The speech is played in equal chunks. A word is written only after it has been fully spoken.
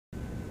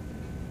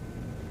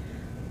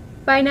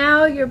By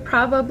now, you're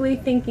probably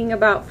thinking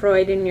about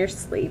Freud in your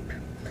sleep.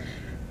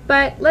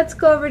 But let's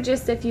go over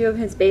just a few of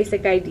his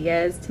basic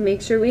ideas to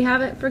make sure we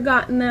haven't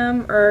forgotten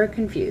them or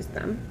confused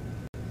them.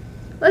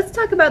 Let's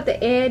talk about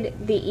the id,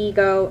 the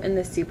ego, and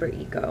the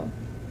superego.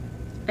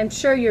 I'm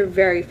sure you're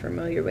very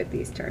familiar with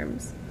these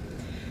terms.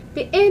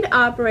 The id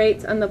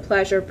operates on the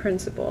pleasure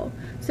principle.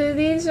 So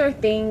these are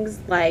things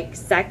like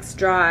sex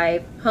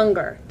drive,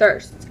 hunger,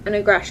 thirst, and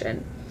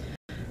aggression.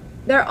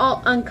 They're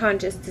all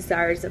unconscious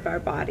desires of our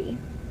body.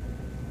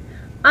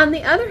 On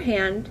the other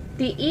hand,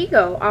 the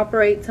ego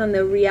operates on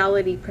the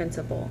reality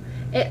principle.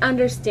 It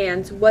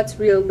understands what's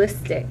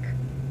realistic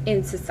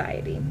in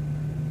society.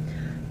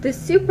 The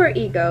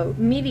superego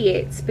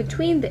mediates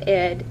between the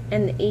id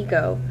and the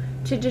ego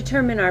to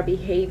determine our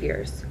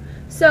behaviors.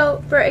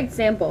 So, for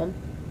example,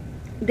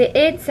 the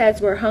id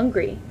says we're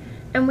hungry,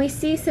 and we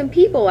see some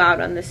people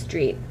out on the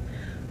street.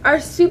 Our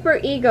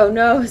superego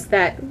knows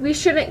that we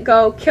shouldn't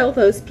go kill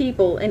those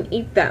people and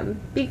eat them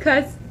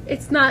because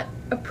it's not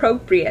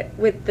appropriate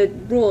with the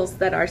rules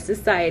that our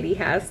society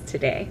has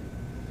today.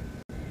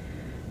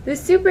 The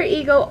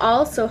superego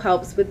also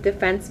helps with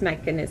defense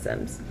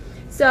mechanisms.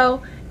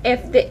 So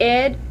if the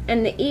id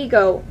and the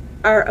ego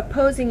are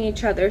opposing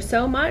each other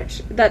so much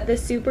that the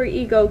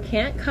superego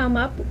can't come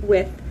up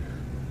with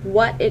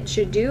what it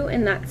should do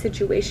in that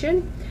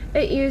situation,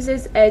 it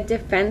uses a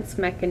defense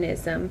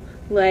mechanism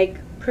like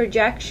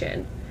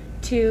projection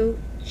to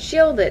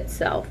shield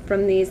itself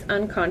from these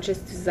unconscious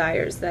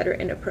desires that are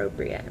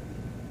inappropriate.